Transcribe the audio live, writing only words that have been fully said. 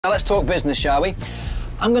Now let's talk business, shall we?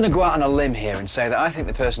 I'm going to go out on a limb here and say that I think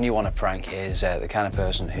the person you want to prank is the kind of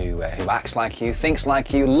person who acts like you, thinks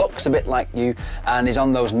like you, looks a bit like you, and is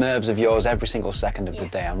on those nerves of yours every single second of the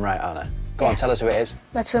day. I'm right, Anna? Go on, tell us who it is.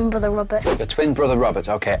 My twin brother, Robert. Your twin brother, Robert,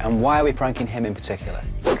 OK. And why are we pranking him in particular?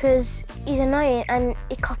 Because he's annoying and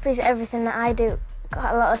he copies everything that I do.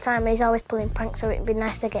 Quite a lot of the time, and he's always pulling pranks, so it'd be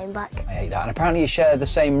nice to get him back. I hate that. And apparently you share the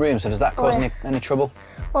same room, so does that cause any trouble?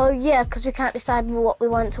 Well, yeah, because we can't decide what we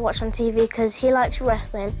want to watch on TV, because he likes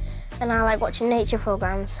wrestling and I like watching nature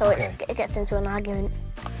programmes, so it gets into an argument.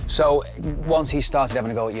 So, once he started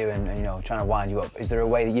having a go at you and you know, trying to wind you up, is there a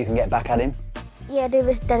way that you can get back at him? Yeah, I do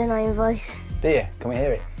this dead annoying voice. Do you? Can we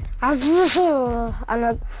hear it? And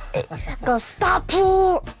I go, stop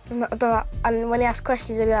it! And when he asks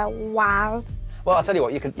questions, I go, wow. Well, I'll tell you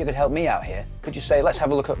what, you could help me out here. Could you say, let's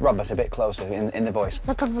have a look at Robert a bit closer in the voice?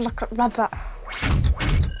 Let's have a look at Robert.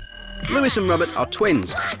 Lewis and Robert are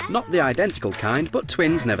twins. Not the identical kind, but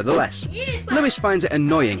twins nevertheless. Lewis finds it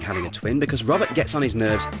annoying having a twin because Robert gets on his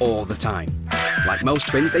nerves all the time. Like most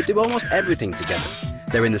twins, they do almost everything together.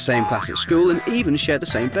 They're in the same class at school and even share the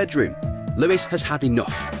same bedroom. Lewis has had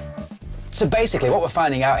enough. So basically what we're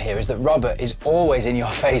finding out here is that Robert is always in your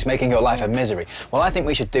face, making your life a misery. Well, I think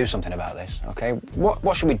we should do something about this, OK?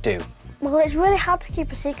 What should we do? Well, it's really hard to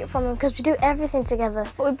keep a secret from him because we do everything together.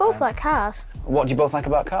 But we both like cars. What do you both like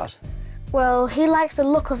about cars? Well, he likes the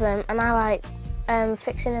look of them and I like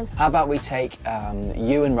fixing them. How about we take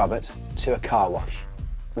you and Robert to a car wash?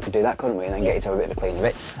 We could do that, couldn't we? And then get you to have a bit of a clean of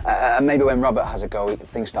it. And maybe when Robert has a go,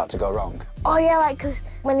 things start to go wrong. Oh, yeah, like, because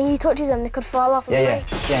when he touches them, they could fall off. Yeah,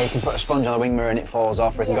 you can put a sponge on the wing mirror and it falls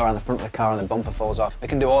off, or you can go around the front of the car and the bumper falls off. We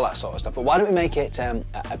can do all that sort of stuff. But why don't we make it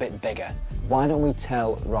a bit bigger? Why don't we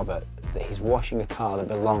tell Robert that he's washing a car that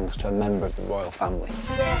belongs to a member of the royal family?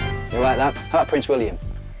 Yeah. You like that? How about Prince William?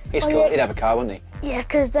 He's cool. Yeah. He'd have a car, wouldn't he? Yeah,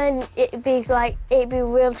 because then it'd be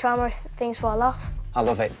real trauma if things fall off. I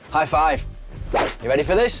love it. High five. You ready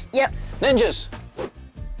for this? Yep. Ninjas,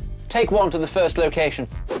 take one to the first location.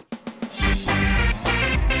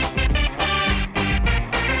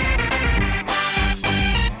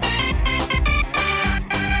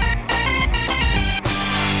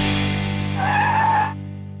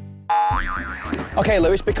 OK,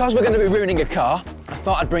 Lewis, because we're going to be ruining a car, I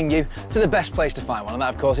thought I'd bring you to the best place to find one, and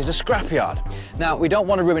that, of course, is a scrapyard. Now, we don't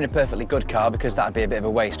want to ruin a perfectly good car because that'd be a bit of a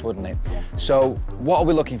waste, wouldn't it? Yeah. So, what are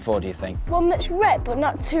we looking for, do you think? One that's wrecked, but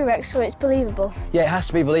not too wrecked, so it's believable. Yeah, it has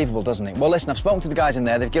to be believable, doesn't it? Well, listen, I've spoken to the guys in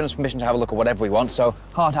there. They've given us permission to have a look at whatever we want, so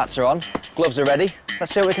hard hats are on, gloves are ready.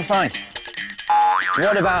 Let's see what we can find.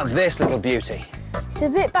 What about this little beauty? It's a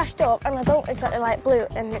bit bashed up, and I don't exactly like blue,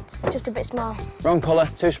 and it's just a bit small. Wrong colour,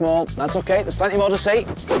 too small. That's OK, there's plenty more to see.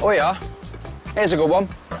 Oh, yeah. Here's a good one.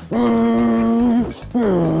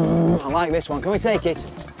 I like this one. Can we take it?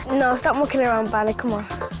 No, stop mucking around, Barney. Come on.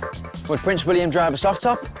 Would Prince William drive a soft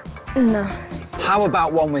top? No. How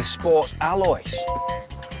about one with sports alloys?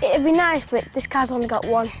 It'd be nice, but this car's only got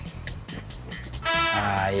one.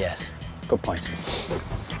 Ah, yes. Good point.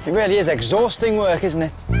 It really is exhausting work, isn't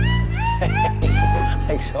it?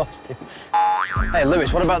 Exhausting. Hey,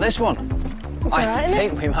 Lewis, what about this one? I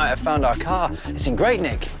think we might have found our car. It's in great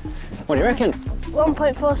nick. What do you reckon?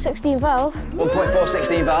 1.4 16 valve. 1.4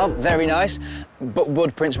 16 valve, very nice. But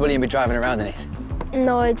would Prince William be driving around in it?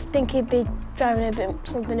 No, I think he'd be driving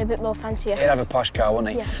something a bit more fancier. He'd have a posh car,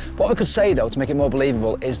 wouldn't he? Yeah. What we could say, though, to make it more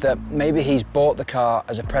believable, is that maybe he's bought the car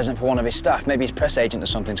as a present for one of his staff. Maybe his press agent or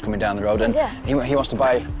something's coming down the road, and he wants to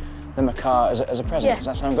buy them a car as a present. Yeah. Does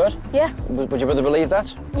that sound good? Yeah. Would your brother believe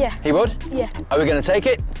that? Yeah. He would? Yeah. Are we going to take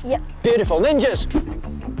it? Yeah. Beautiful. Ninjas,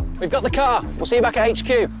 we've got the car. We'll see you back at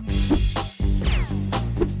HQ.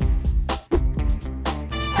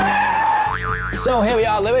 So here we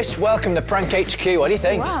are, Lewis. Welcome to Prank HQ. What do you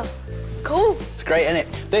think? Wow. Cool. It's great, isn't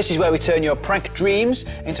it? This is where we turn your prank dreams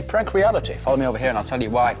into prank reality. Follow me over here and I'll tell you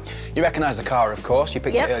why. You recognise the car, of course. You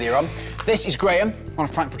picked it earlier on. This is Graham, one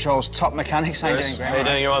of Prank Patrol's top mechanics. How you doing, Graham? How you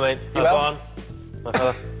doing? You all right, mate? You well? My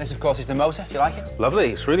fella. This, of course, is the motor. Do you like it? Lovely.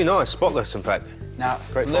 It's really nice. Spotless, in fact. Now,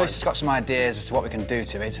 Lewis has got some ideas as to what we can do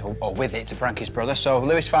to it, or with it, to prank his brother. So,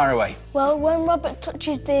 Lewis, fire away. Well, when Robert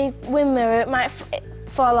touches the wind mirror, it might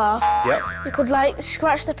fall off. Yep. You could, like,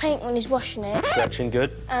 scratch the paint when he's washing it. Scratching,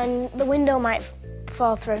 good. And the window might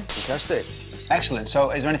fall through. Fantastic. Excellent.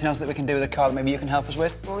 So, is there anything else that we can do with the car that maybe you can help us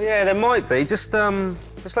with? Well, yeah, there might be. Just let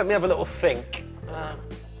me have a little think.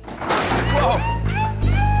 Whoa!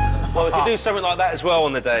 Well, we could do something like that as well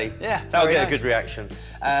on the day. Yeah, that would get a good reaction.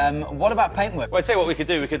 What about paintwork? Well, I'd tell you what we could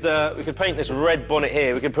do. We could paint this red bonnet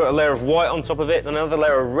here. We could put a layer of white on top of it, then another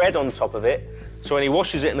layer of red on top of it. So when he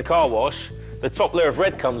washes it in the car wash, the top layer of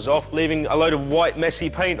red comes off, leaving a load of white,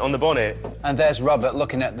 messy paint on the bonnet. And there's Robert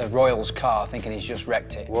looking at the Royals car, thinking he's just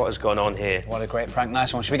wrecked it. What has gone on here? What a great prank.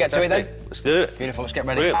 Nice one. Should we get to it then? Let's do it. Beautiful. Let's get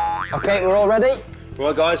ready. Brilliant. OK, we're all ready?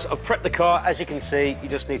 Right, guys, I've prepped the car. As you can see, you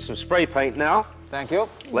just need some spray paint now. Thank you.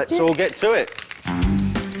 Let's all get to it.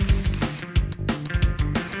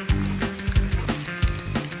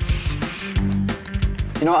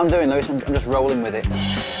 You know what I'm doing, Lewis? I'm just rolling with it.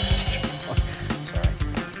 Sorry.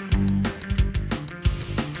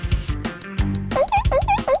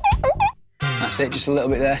 That's it, just a little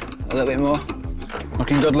bit there, a little bit more.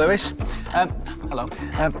 Looking good, Lewis. Hello.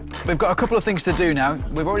 We've got a couple of things to do now.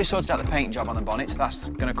 We've already sorted out the paint job on the bonnet. That's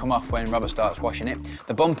going to come off when Robert starts washing it.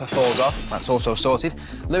 The bumper falls off. That's also sorted.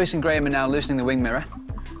 Lewis and Graham are now loosening the wing mirror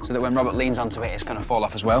so that when Robert leans onto it, it's going to fall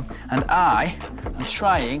off as well. And I am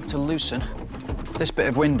trying to loosen this bit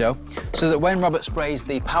of window so that when Robert sprays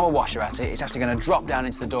the power washer at it, it's actually going to drop down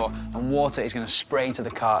into the door and water is going to spray into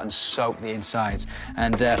the car and soak the insides.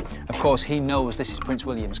 And of course, he knows this is Prince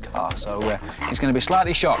William's car, so he's going to be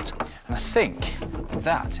slightly shocked. And I think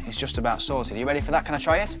that is just about sorted. Are you ready for that? Can I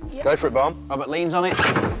try it? Yep. Go for it, Barn. Robert leans on it.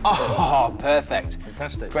 Oh, perfect.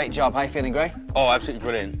 Fantastic. Great job. How are you feeling, Gray? Oh, absolutely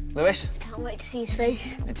brilliant. Lewis? Can't wait to see his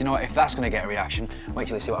face. Do you know what? If that's going to get a reaction, wait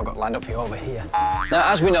till you see what I've got lined up for you over here. Now,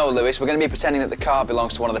 as we know, Lewis, we're going to be pretending that the car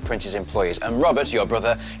belongs to one of the Prince's employees, and Robert, your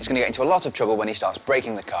brother, is going to get into a lot of trouble when he starts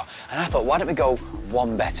breaking the car. And I thought, why don't we go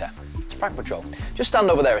one better? It's Prank Patrol. Just stand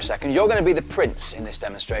over there a second. You're going to be the Prince in this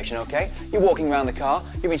demonstration, OK? You're walking around the car,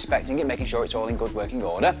 you're inspecting it, making sure it's all in good working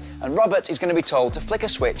order, and Robert is going to be told to flick a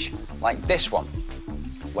switch like this one.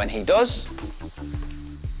 When he does,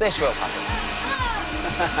 this will happen.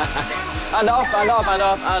 And off, and off, and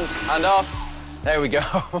off, and off. There we go.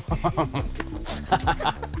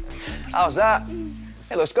 How's that?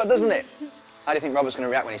 It looks good, doesn't it? How do you think Robert's going to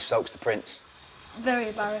react when he soaks the Prince? Very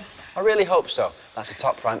embarrassed. I really hope so. That's a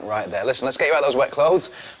top prank right there. Listen, let's get you out of those wet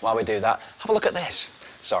clothes. While we do that, have a look at this.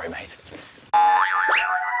 Sorry, mate.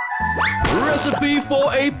 Recipe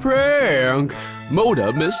for a prank.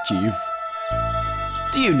 Motor mischief.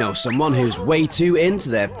 Do you know someone who's way too into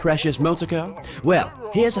their precious motor car? Well,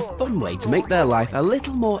 here's a fun way to make their life a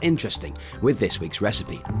little more interesting with this week's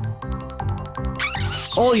recipe.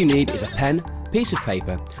 All you need is a pen, piece of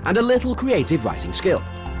paper, and a little creative writing skill.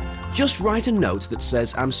 Just write a note that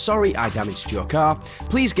says, "I'm sorry I damaged your car.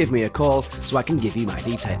 Please give me a call so I can give you my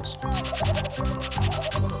details."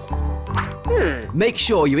 Make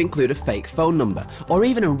sure you include a fake phone number, or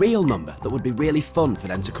even a real number that would be really fun for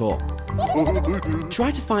them to call.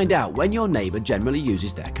 Try to find out when your neighbour generally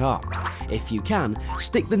uses their car. If you can,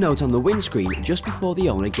 stick the note on the windscreen just before the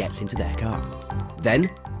owner gets into their car. Then,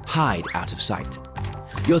 hide out of sight.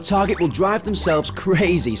 Your target will drive themselves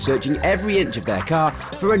crazy searching every inch of their car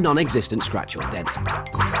for a non-existent scratch or dent.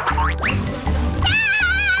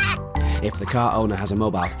 If the car owner has a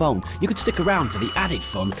mobile phone, you could stick around for the added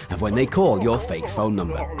fun of when they call your fake phone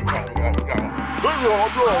number.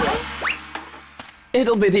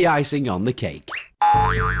 It'll be the icing on the cake.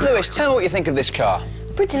 Lewis, tell me what you think of this car.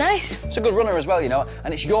 Pretty nice. It's a good runner as well, you know,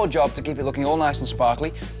 and it's your job to keep it looking all nice and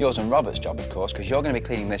sparkly. Yours and Robert's job, of course, because you're going to be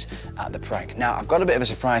cleaning this at the prank. Now, I've got a bit of a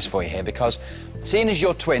surprise for you here, because seeing as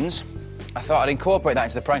you're twins, I thought I'd incorporate that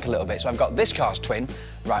into the prank a little bit. So I've got this car's twin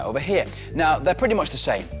right over here. Now, they're pretty much the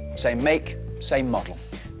same. Same make, same model.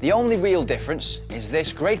 The only real difference is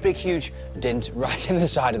this great big huge dint right in the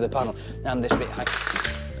side of the panel, and this bit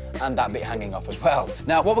and that bit hanging off as well.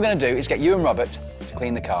 Now, what we're going to do is get you and Robert to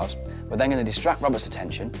clean the cars. We're then going to distract Robert's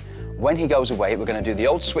attention. When he goes away, we're going to do the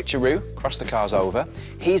old switcheroo, cross the cars over.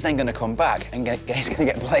 He's then going to come back and he's going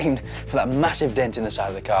to get blamed for that massive dent in the side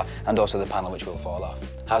of the car and also the panel, which will fall off.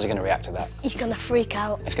 How's he going to react to that? He's going to freak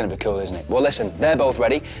out. It's going to be cool, isn't it? Well, listen, they're both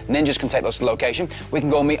ready. Ninjas can take those to the location. We can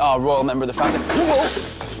go meet our royal member of the family.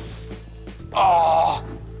 Oh!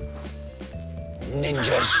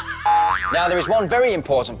 Ninjas. Now, there is one very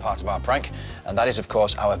important part of our prank, and that is, of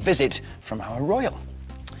course, our visit from our royal.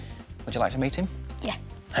 Would you like to meet him? Yeah.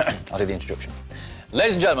 I'll do the introduction.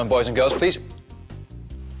 Ladies and gentlemen, boys and girls, please.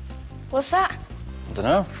 What's that? I don't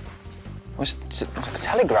know. It's a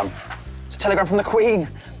telegram. It's a telegram from the Queen.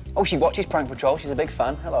 Oh, she watches Prank Patrol. She's a big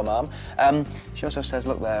fan. Hello, Mum. She also says,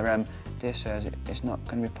 look there, dear sirs, it's not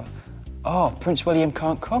going to be... Oh, Prince William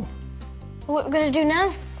can't come. What are we going to do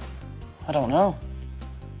now? I don't know.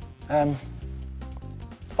 Oh,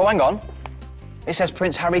 hang on. It says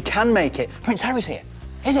Prince Harry can make it. Prince Harry's here.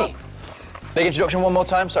 Is he? Big introduction one more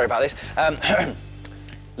time. Sorry about this.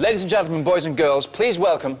 Ladies and gentlemen, boys and girls, please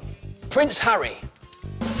welcome Prince Harry.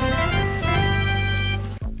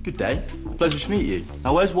 Good day. Pleasure to meet you.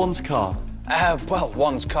 Now, where's one's car? Well,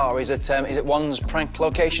 one's car is at one's prank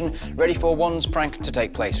location, ready for one's prank to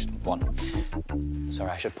take place. Sorry,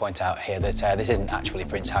 I should point out here that this isn't actually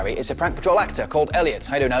Prince Harry. It's a prank patrol actor called Elliot.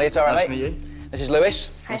 How you doing, Elliot? All right, Nice mate? to meet you. This is Lewis.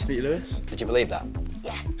 Nice to meet you, Lewis. Did you believe that?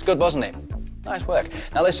 Yeah. It's good, wasn't it? Nice work.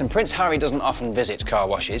 Now listen, Prince Harry doesn't often visit car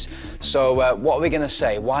washes, so what are we going to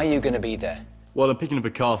say? Why are you going to be there? Well, I'm picking up a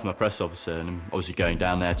car for my press officer and I'm obviously going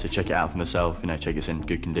down there to check it out for myself, you know, check it's in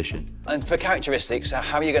good condition. And for characteristics,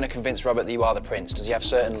 how are you going to convince Robert that you are the prince? Does he have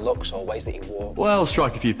certain looks or ways that he walks? Well, I'll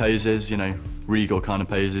strike a few poses, you know, regal kind of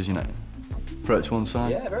poses, you know, throw it to one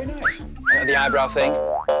side. Yeah, very nice. The eyebrow thing,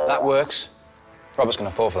 that works. Robert's going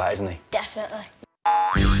to fall for that, isn't he? Definitely.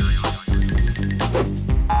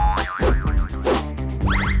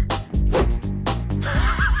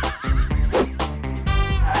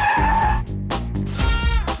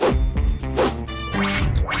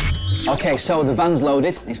 OK, so the van's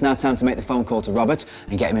loaded. It's now time to make the phone call to Robert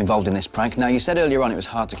and get him involved in this prank. Now, you said earlier on it was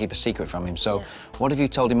hard to keep a secret from him, so what have you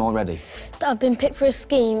told him already? That I've been picked for a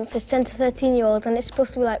scheme for 10 to 13-year-olds and it's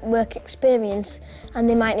supposed to be like work experience and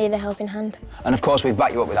they might need a helping hand. And of course, we've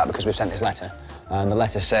backed you up with that because we've sent this letter. And the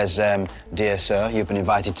letter says, Dear sir, you've been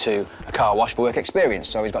invited to a car wash for work experience,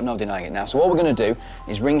 so he's got no denying it now. So what we're going to do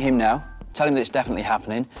is ring him now, tell him that it's definitely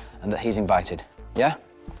happening and that he's invited. Yeah?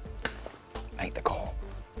 Make the call.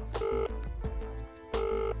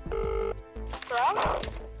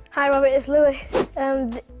 Hi Robert, it's Lewis.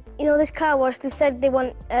 You know this car wash, they said they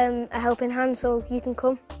want a helping hand so you can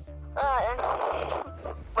come. Alright then.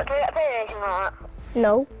 What, do we get paid anything or not?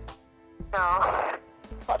 No. No.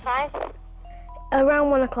 What time? Around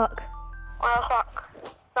 1 o'clock. 1 o'clock.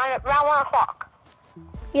 Around 1 o'clock?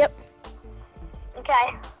 Yep.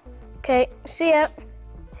 Okay. Okay, see ya.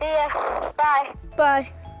 See ya. Bye.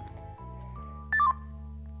 Bye.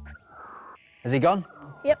 Has he gone?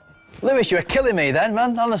 Yep. Lewis, you're killing me then,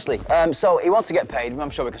 man, honestly. So he wants to get paid. I'm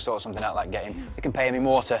sure we can sort something out like getting. We can pay him in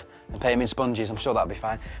water and pay him in sponges. I'm sure that'll be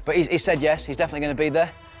fine. But he said yes, he's definitely going to be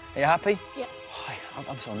there. Are you happy? Yeah. Oh,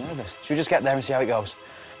 I'm so nervous. Should we just get there and see how it goes?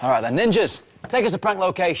 All right then, ninjas, take us to prank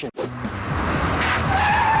location.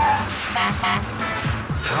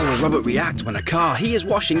 How will Robert react when a car he is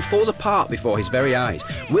washing falls apart before his very eyes?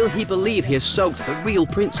 Will he believe he has soaked the real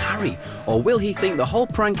Prince Harry? Or will he think the whole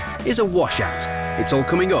prank is a washout? It's all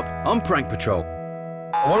coming up on Prank Patrol.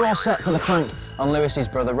 We're all set for the prank on Lewis's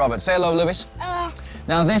brother, Robert. Say hello, Lewis. Hello.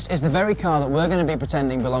 Now, this is the very car that we're going to be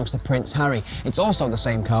pretending belongs to Prince Harry. It's also the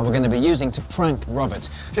same car we're going to be using to prank Robert.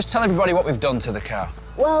 Just tell everybody what we've done to the car.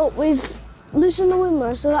 Well, we've loosened the wind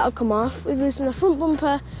mirror, so that'll come off. We've loosened the front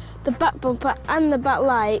bumper, the back bumper and the back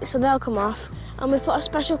light, so they'll come off. And we've put a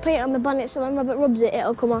special paint on the bonnet, so when Robert rubs it,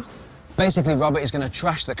 it'll come off. Basically, Robert is going to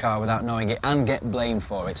trash the car without knowing it and get blamed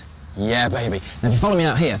for it. Yeah, baby. Now, if you follow me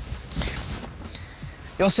out here,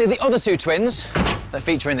 you'll see the other two twins that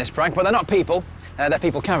feature in this prank, but they're not people, they're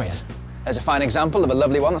people carriers. There's a fine example of a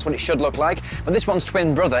lovely one, that's what it should look like. But this one's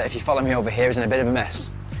twin brother, if you follow me over here, is in a bit of a mess.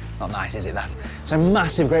 It's not nice, is it, that? It's a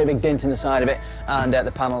massive, great big dent in the side of it, and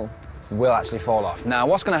the panel will actually fall off. Now,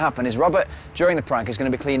 what's going to happen is Robert, during the prank, is going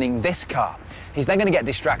to be cleaning this car. He's then going to get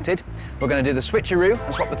distracted. We're going to do the switcheroo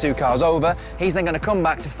and swap the two cars over. He's then going to come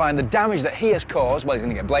back to find the damage that he has caused, well, he's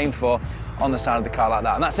going to get blamed for, on the side of the car like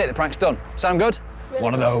that. And that's it, the prank's done. Sound good? Really?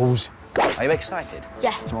 One of those. Are you excited?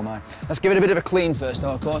 Yeah. So am I. Let's give it a bit of a clean first,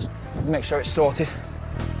 though, of course. Make sure it's sorted.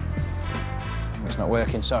 It's not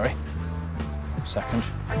working, sorry. Second.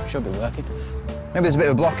 Should be working. Maybe there's a bit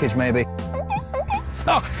of a blockage, maybe.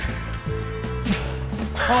 Oh!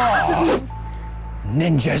 Oh!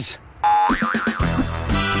 Ninjas!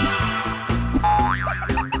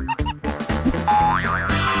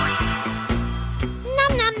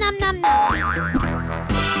 Nom nom nom nom nom.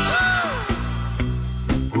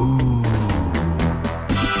 Ooh.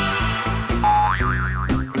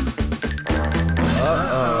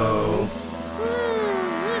 Uh-oh.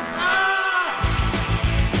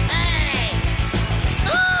 Hey.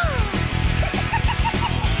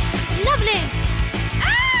 Lovely.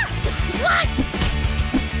 What?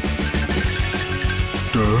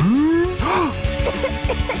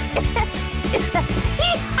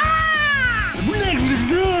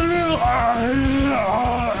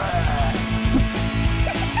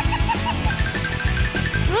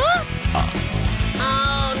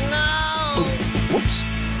 Oh no! Whoops.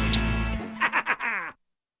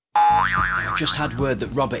 I've just had word that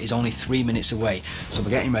Robert is only 3 minutes away, so we're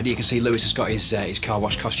getting ready. You can see Lewis has got his car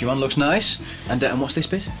wash costume on. Looks nice. And what's this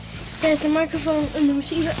bit? There's the microphone and the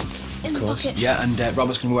receiver in the pocket. Yeah, and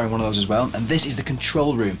Robert's going to be wearing one of those as well. And this is the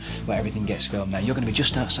control room where everything gets filmed. Now, you're going to be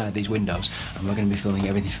just outside these windows, and we're going to be filming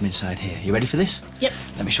everything from inside here. You ready for this? Yep.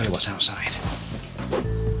 Let me show you what's outside.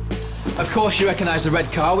 Of course you recognise the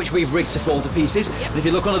red car, which we've rigged to fall to pieces. Yep. And if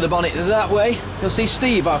you look under the bonnet that way, you'll see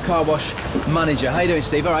Steve, our car wash manager. How you doing,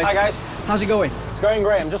 Steve? All right? Hi, guys. How's it going? It's going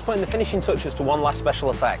great. I'm just putting the finishing touches to one last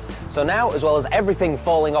special effect. So now, as well as everything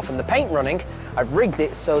falling off and the paint running, I've rigged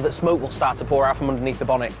it so that smoke will start to pour out from underneath the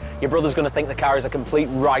bonnet. Your brother's going to think the car is a complete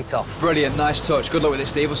write-off. Brilliant, nice touch. Good luck with it,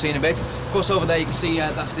 Steve. We'll see you in a bit. Of course, over there you can see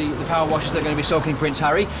that's the power washers that are going to be soaking Prince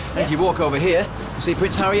Harry. And if you walk over here, you'll see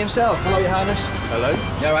Prince Harry himself. Hello, Your Highness. Hello.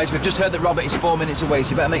 Yeah, right, we've just heard that Robert is 4 minutes away,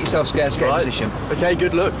 so you better make yourself scarce, get in position. OK,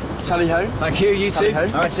 good luck. Tally ho. Thank you, you too. Tally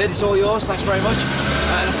ho. All right, Sid, it's all yours. Thanks very much.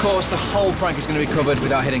 And of course, the whole prank is going to be covered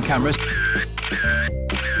with our hidden cameras.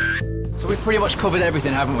 So we've pretty much covered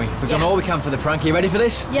everything, haven't we? We've done all we can for the prank. Are you ready for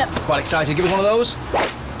this? Yep. Quite excited. Give us one of those.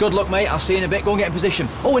 Good luck, mate. I'll see you in a bit. Go and get in position.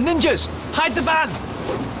 Oh, and ninjas! Hide the van!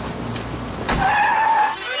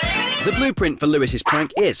 The blueprint for Lewis's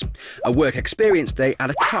prank is a work experience day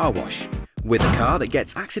at a car wash, with a car that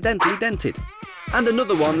gets accidentally dented, and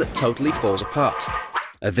another one that totally falls apart.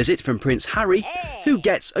 A visit from Prince Harry, who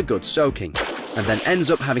gets a good soaking, and then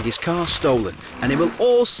ends up having his car stolen, and it will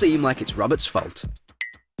all seem like it's Robert's fault.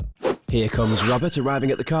 Here comes Robert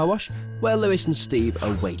arriving at the car wash, where Lewis and Steve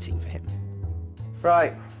are waiting for him.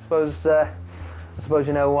 Right, I suppose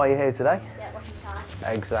you know why you're here today? Yeah, washing cars.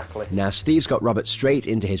 Exactly. Now Steve's got Robert straight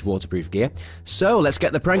into his waterproof gear, so let's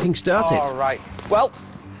get the pranking started. All right. Well,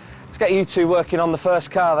 let's get you two working on the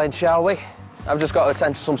first car then, shall we? I've just got to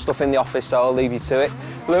attend to some stuff in the office, so I'll leave you to it.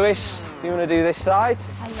 Lewis, you want to do this side?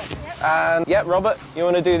 Yep. And, yeah, Robert, you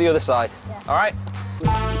want to do the other side? Yeah. All right?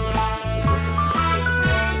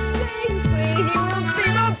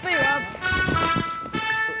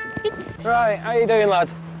 Right, how you doing,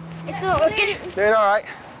 lad? It's not working. Doing all right.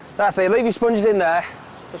 That's it, leave your sponges in there.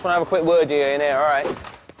 Just want to have a quick word with you in here, all right?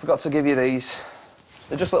 Forgot to give you these.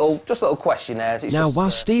 They're just little questionnaires. It's Now, just,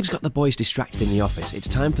 while Steve's got the boys distracted in the office, it's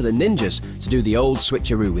time for the ninjas to do the old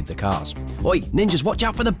switcheroo with the cars. Oi, ninjas, watch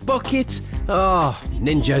out for the bucket! Oh,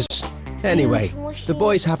 ninjas. Anyway, the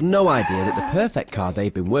boys have no idea that the perfect car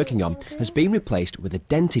they've been working on has been replaced with a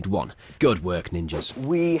dented one. Good work, ninjas.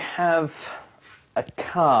 We have a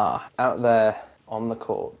car out there on the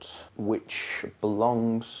court which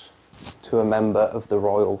belongs to a member of the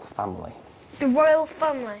royal family. The royal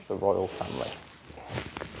family? The royal family.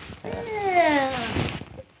 Yeah.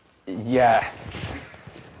 Yeah,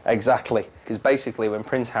 exactly. Because basically when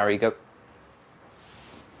Prince Harry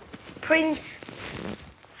Prince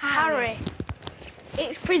Harry.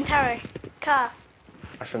 It's Prince Harry. Car.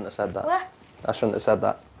 I shouldn't have said that. What? I shouldn't have said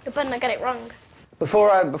that. You better not get it wrong.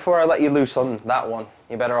 Before I let you loose on that one,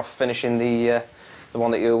 you're better off finishing the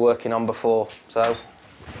one that you were working on before, so...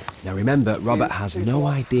 Now remember, Robert has no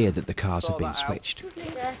idea that the cars have been switched.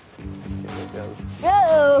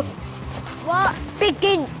 Whoa! What? Big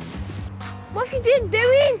dint. What have you been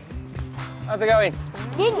doing? How's it going?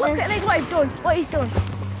 Look at this, what he's done. What he's done.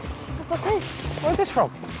 Look at this. Where's this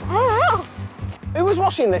from? I don't know. Who was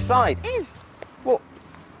washing this side? Him. Well,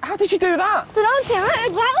 how did you do that? I don't know,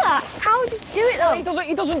 it was like that. How did you do it though?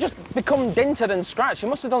 He doesn't just become dented and scratched. You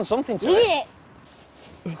must have done something to it. Eat it.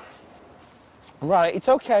 Right, it's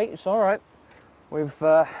okay. It's all right. We're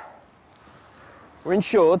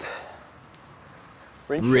insured.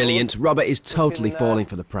 Brilliant. Robert is totally falling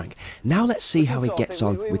for the prank. Now let's see how he gets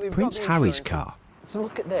on with we've Prince got the Harry's insurance. car. So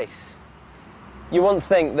look at this. You wouldn't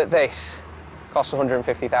think that this costs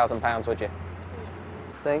 £150,000, would you?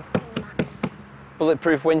 See?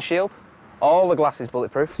 Bulletproof windshield. All the glass is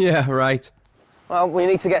bulletproof. Yeah, right. Well, we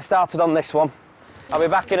need to get started on this one. I'll be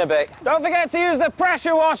back in a bit. Don't forget to use the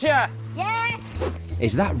pressure washer! Yeah.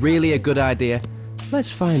 Is that really a good idea?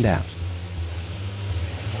 Let's find out.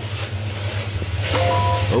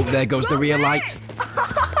 Oh, there goes the rear light.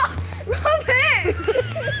 Robert!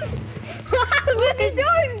 What have you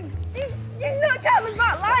done? You've knocked out the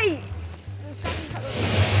back light.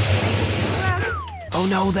 Oh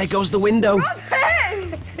no, there goes the window.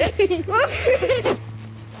 Robert!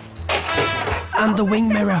 And the wing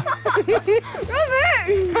mirror. Robert!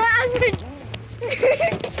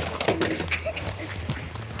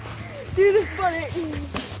 Do the bonnet.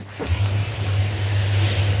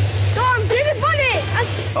 Go on, do the bonnet.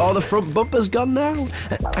 Oh, the front bumper's gone now.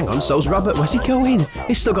 Hang on, so's Robert. Where's he going?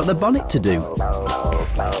 He's still got the bonnet to do.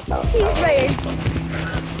 Keep spraying.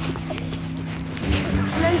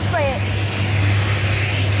 And then spray it.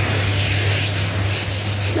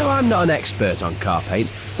 Now, I'm not an expert on car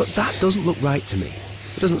paint, but that doesn't look right to me.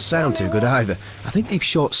 It doesn't sound too good either. I think they've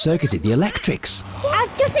short-circuited the electrics.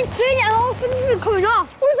 I've just been spraying it and all things have been coming off.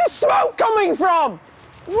 Where's the smoke coming from?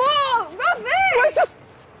 Whoa, Robert! Where's the...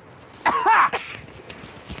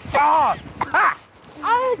 God! I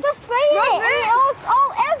was just spraying it.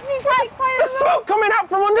 Everything's like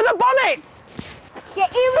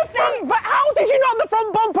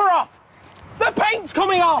front bumper off! The paint's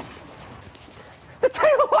coming off! The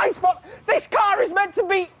tail lights, but this car is meant to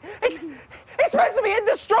be... It's meant to be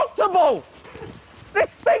indestructible!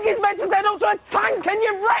 This thing is meant to stand up to a tank and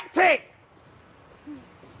you've wrecked it!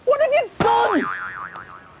 What have you done?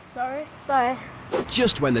 Sorry.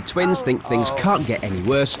 Just when the twins think things can't get any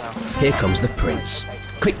worse, here comes the prince.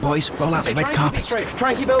 Quick, boys, roll out the red carpet.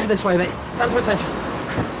 Try and keep it over this way, mate. Stand to attention.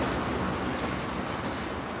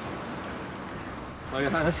 Oh, Your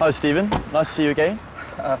Highness. Hi, Stephen. Nice to see you again.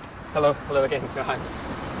 Hello again, Your Highness.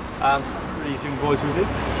 Really young boys with you.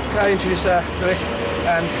 Can I introduce Lewis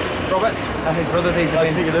and Robert, his brother? These have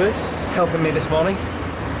Nice to meet you, Lewis. helping me this morning.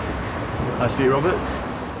 Nice to meet you, Robert.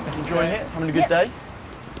 Enjoying it? Having a good day?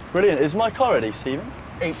 Brilliant. Is my car ready, Stephen?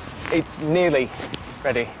 It's nearly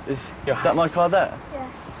ready. Is that my car there? Yeah.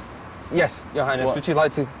 Yes, Your Highness. What? Would you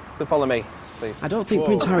like to follow me, please? I don't think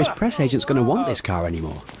Prince Harry's press agent's going to want this car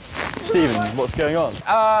anymore. Stephen, what's going on?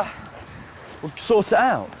 We'll sort it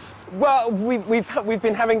out. Well, we've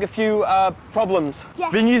been having a few problems.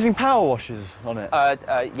 Yeah. Been using power washers on it?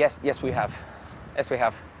 Yes, we have. Yes, we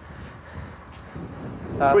have.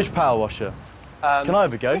 Which power washer? Can I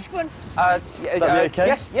have a go? Which one? That'd be okay?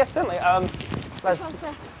 Yes, certainly. Les,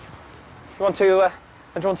 do you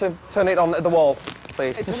want to turn it on at the wall,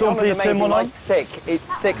 please? Can someone please turn one on? Stick. It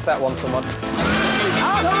sticks that one, someone.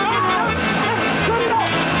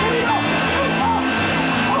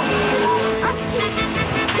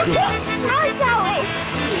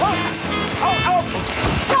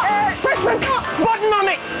 Press the button on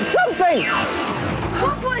it! Something!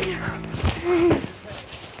 What one?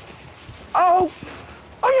 Oh,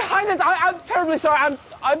 Your Highness, I'm terribly sorry.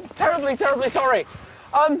 I'm terribly sorry.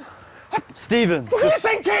 Stephen, What are you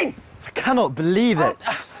thinking? I cannot believe it.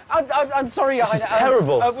 I'm sorry, Your This Highness. is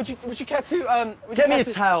terrible. Would you care to Get me a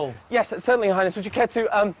towel. Yes, certainly, Your Highness. Would you care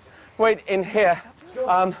to wait in here?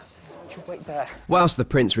 Would you wait there? Whilst the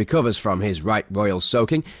prince recovers from his right royal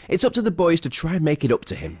soaking, it's up to the boys to try and make it up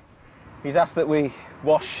to him. He's asked that we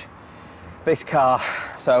wash this car,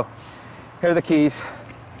 so here are the keys.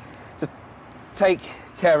 Just take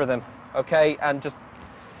care of them, okay? And just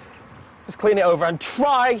clean it over and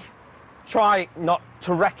try not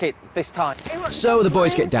to wreck it this time. So the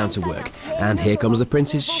boys get down to work, and here comes the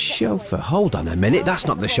prince's chauffeur. Hold on a minute, that's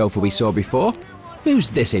not the chauffeur we saw before.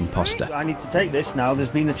 Who's this imposter? I need to take this now. There's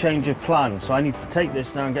been a change of plan, so I need to take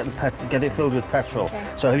this now and get it filled with petrol. Okay.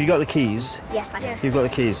 So have you got the keys? Yes, I do. You've got the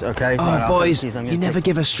keys, okay? Oh, right, boys, you never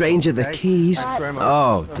give a stranger the keys. Thanks very much.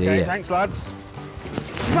 Oh, dear. Okay, thanks, lads.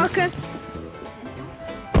 Welcome.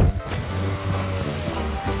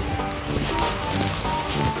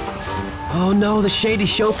 Oh no, the shady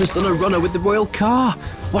chauffeur's done a runner with the royal car.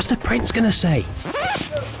 What's the prince gonna say?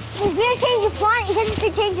 He's going to change your plan. He said he's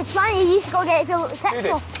going to change your plan. He needs to go get it filled with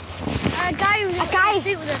petrol. A guy who was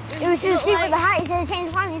in a suit with the hat. He said to change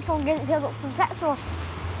the plan. He needs to go get it filled up with petrol.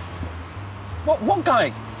 What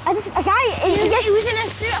guy? A guy. He was in a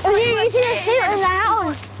suit. He was in a suit with a hat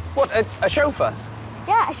on. What, a chauffeur?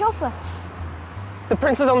 Yeah, a chauffeur. The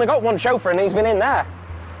prince has only got one chauffeur and he's been in there.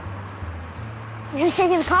 He's just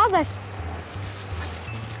taking the car then.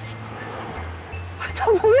 I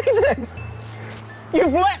don't believe this.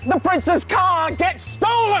 You've let the prince's car get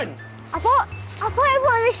stolen! I thought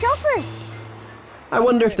everyone was chauffeurs. I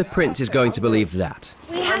wonder if the prince is going to believe that.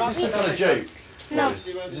 We had Is this some kind of joke? No. Is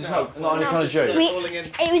this not any kind of joke?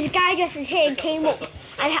 It was a guy dressed as him came up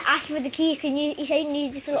and asked for the keys. He said he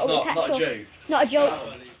needed to fill it up with petrol. Not a joke. Not a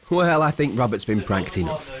joke. Well, I think Robert's been pranked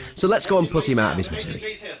enough. So let's go and put him out of his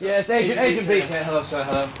misery. Yes, Agent B's here. Hello, sir.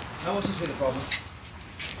 Hello. Now, what's the problem?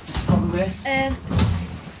 What's the problem here?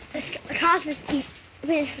 The car's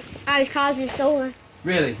his car's been stolen.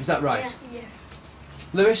 Really? Is that right? Yeah.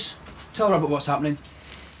 Lewis, tell Robert what's happening.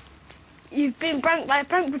 You've been pranked by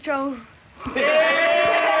prank patrol.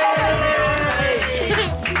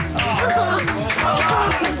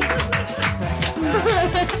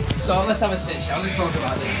 So let's have a sit, shall we? Let's talk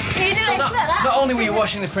about this. You didn't expect that. Not only were you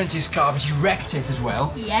washing the prince's car, but you wrecked it as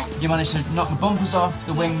well. Yes. You managed to knock the bumpers off,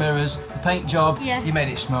 the wing mirrors, the paint job. Yeah. You made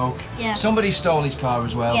it smoke. Yeah. Somebody stole his car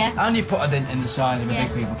as well. Yeah. And you've put a dent in the side of a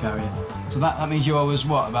big people carrier. So that means you owe us,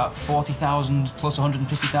 what, about 40,000 plus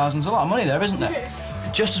 150,000? There's a lot of money there, isn't there?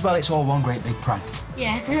 Just as well it's all one great big prank.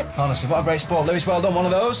 Yeah. Honestly, what a great sport. Lewis, well done, one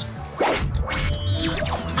of those.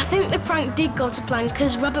 I think the prank did go to plan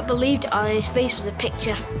because Robert believed it all and his face was a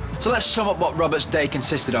picture. So let's sum up what Robert's day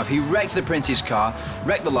consisted of. He wrecked the prince's car,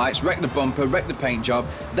 wrecked the lights, wrecked the bumper, wrecked the paint job,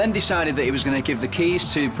 then decided that he was going to give the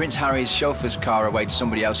keys to Prince Harry's chauffeur's car away to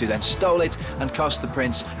somebody else who then stole it and cost the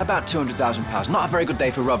prince about £200,000. Not a very good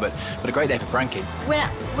day for Robert, but a great day for pranking.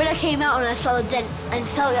 When I came out and I saw the dent and I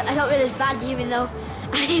felt really bad, even though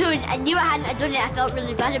I knew I hadn't done it. I felt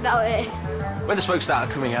really bad about it. When the smoke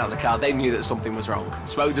started coming out of the car, they knew that something was wrong.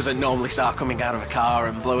 Smoke doesn't normally start coming out of a car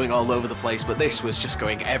and blowing all over the place, but this was just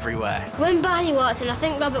going everywhere. When Barney walked in, I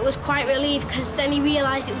think Robert was quite relieved because then he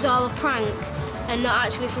realised it was all a prank and not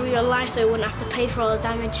actually for real life, so he wouldn't have to pay for all the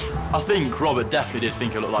damage. I think Robert definitely did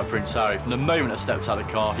think it looked like Prince Harry. From the moment I stepped out of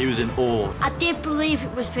the car, he was in awe. I did believe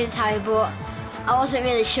it was Prince Harry, but I wasn't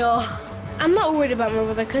really sure. I'm not worried about my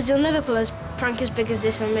brother because he'll never pull a prank as big as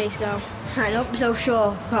this on me, so... I'm not so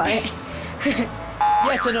sure about it.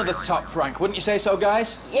 Yet another top prank, wouldn't you say so,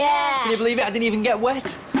 guys? Yeah! Can you believe it? I didn't even get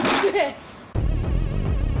wet.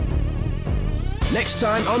 Next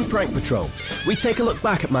time on Prank Patrol, we take a look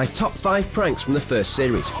back at my top 5 pranks from the first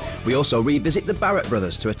series. We also revisit the Barrett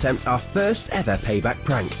brothers to attempt our first ever payback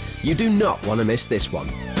prank. You do not want to miss this one.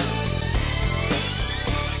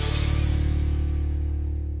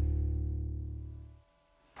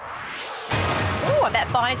 Oh, I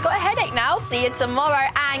bet Barney's got a headache now. See you tomorrow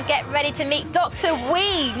and get ready to meet Dr.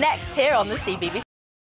 Wee next here on the CBBC.